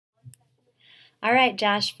All right,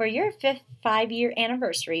 Josh, for your fifth 5-year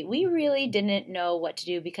anniversary, we really didn't know what to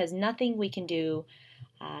do because nothing we can do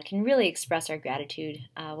can really express our gratitude,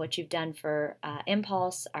 what you've done for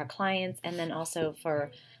Impulse, our clients, and then also for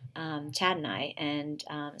Chad and I, and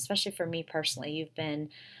especially for me personally. You've been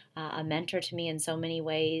a mentor to me in so many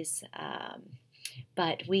ways,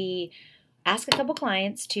 but we ask a couple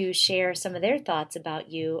clients to share some of their thoughts about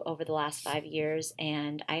you over the last 5 years,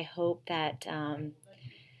 and I hope that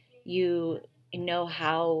you know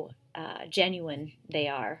how genuine they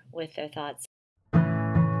are with their thoughts.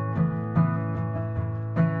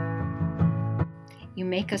 You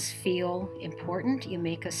make us feel important, you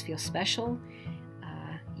make us feel special,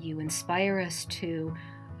 you inspire us to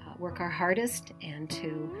work our hardest and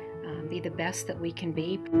to be the best that we can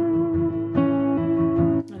be.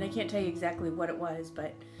 And I can't tell you exactly what it was,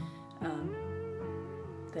 but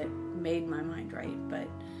that made my mind right, but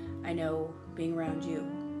I know being around you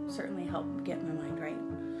certainly helped get my mind right.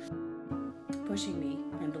 Pushing me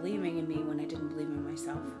and believing in me when I didn't believe in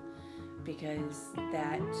myself, because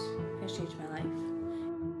that has changed my life.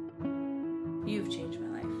 You've changed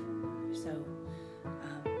my life, so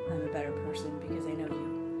I'm a better person because I know you.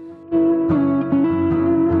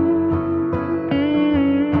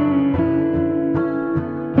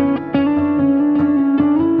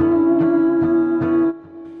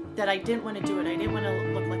 That I didn't want to do it. I didn't want to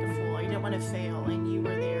look like a fool. I didn't want to fail, and you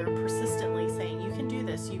were there persistently saying, you can do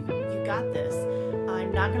this, you got this.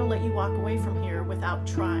 I'm not going to let you walk away from here without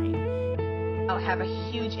trying. I'll have a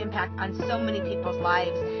huge impact on so many people's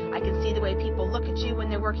lives. I can see the way people look at you when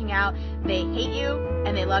they're working out. They hate you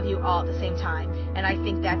and they love you all at the same time. And I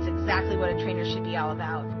think that's exactly what a trainer should be all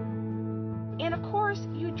about. And of course,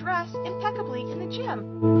 you dress impeccably in the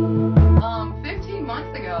gym. 15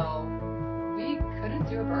 months ago, we couldn't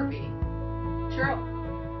do a burpee. True.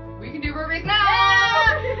 We can do burpees now!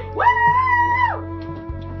 Yeah! Woo!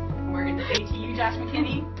 We're going to say to you, Josh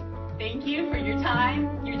McKinney, thank you for your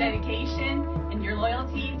time, your dedication, and your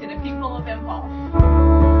loyalty to the people of Impulse.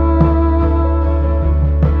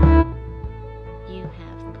 You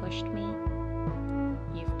have pushed me,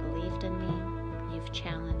 you've believed in me, you've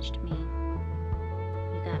challenged me,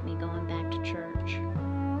 you got me going back to church.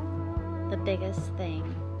 The biggest thing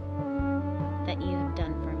that you have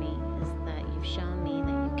done for me is that you've shown me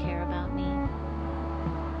that you care about me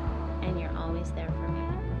and you're always there for me.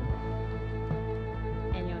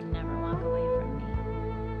 And you'll never walk away from me.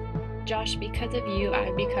 Josh, because of you,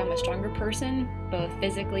 I've become a stronger person, both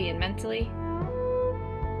physically and mentally.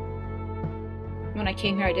 When I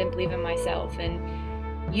came here, I didn't believe in myself, and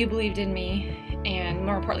you believed in me, and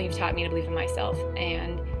more importantly, you've taught me to believe in myself,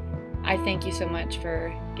 and I thank you so much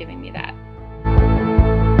for giving me that.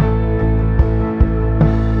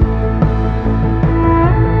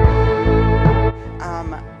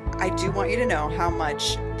 I do want you to know how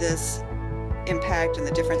much this impact and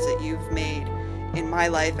the difference that you've made in my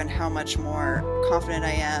life, and how much more confident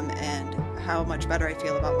I am and how much better I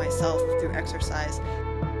feel about myself through exercise.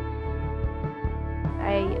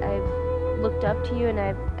 I've looked up to you and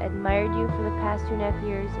I've admired you for the past 2.5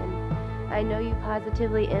 years, and I know you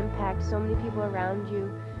positively impact so many people around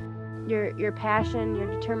you. Your passion, your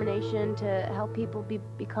determination to help people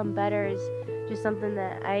become better is just something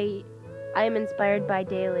that I am inspired by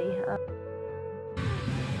daily.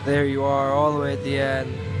 There you are, all the way at the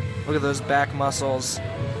end. Look at those back muscles.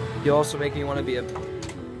 You also make me want to be a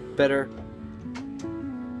better,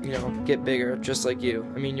 get bigger, just like you.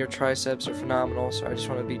 I mean, your triceps are phenomenal, so I just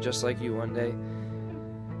want to be just like you one day.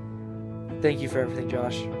 Thank you for everything,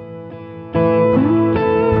 Josh.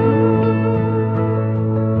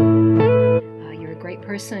 You're a great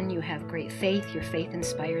person, you have great faith, your faith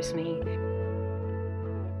inspires me.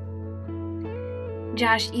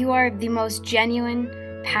 Josh, you are the most genuine,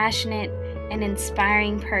 passionate, and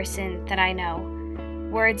inspiring person that I know.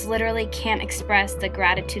 Words literally can't express the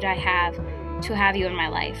gratitude I have to have you in my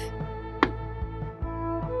life.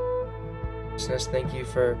 Thank you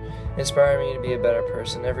for inspiring me to be a better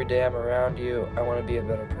person. Every day I'm around you, I want to be a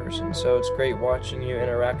better person. So it's great watching you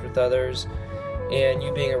interact with others and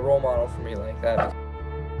you being a role model for me like that.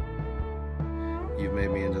 You've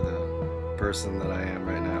made me into the person that I am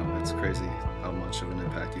right now. It's crazy how much of an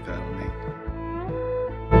impact you've had on me.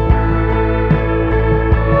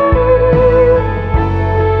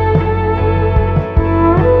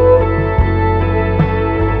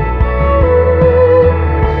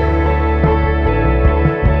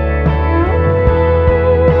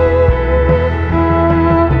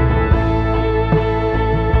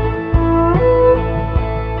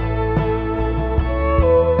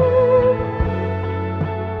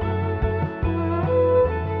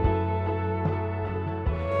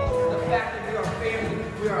 The fact that you're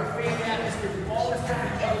a family atmosphere. We always have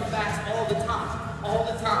each other's backs all the time. All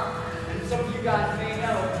the time. And some of you guys may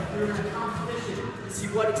know we were in a competition to see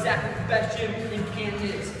what exactly the best gym in Canton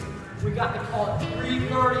is. We got the call at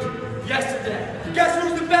 3:30 yesterday. Guess who's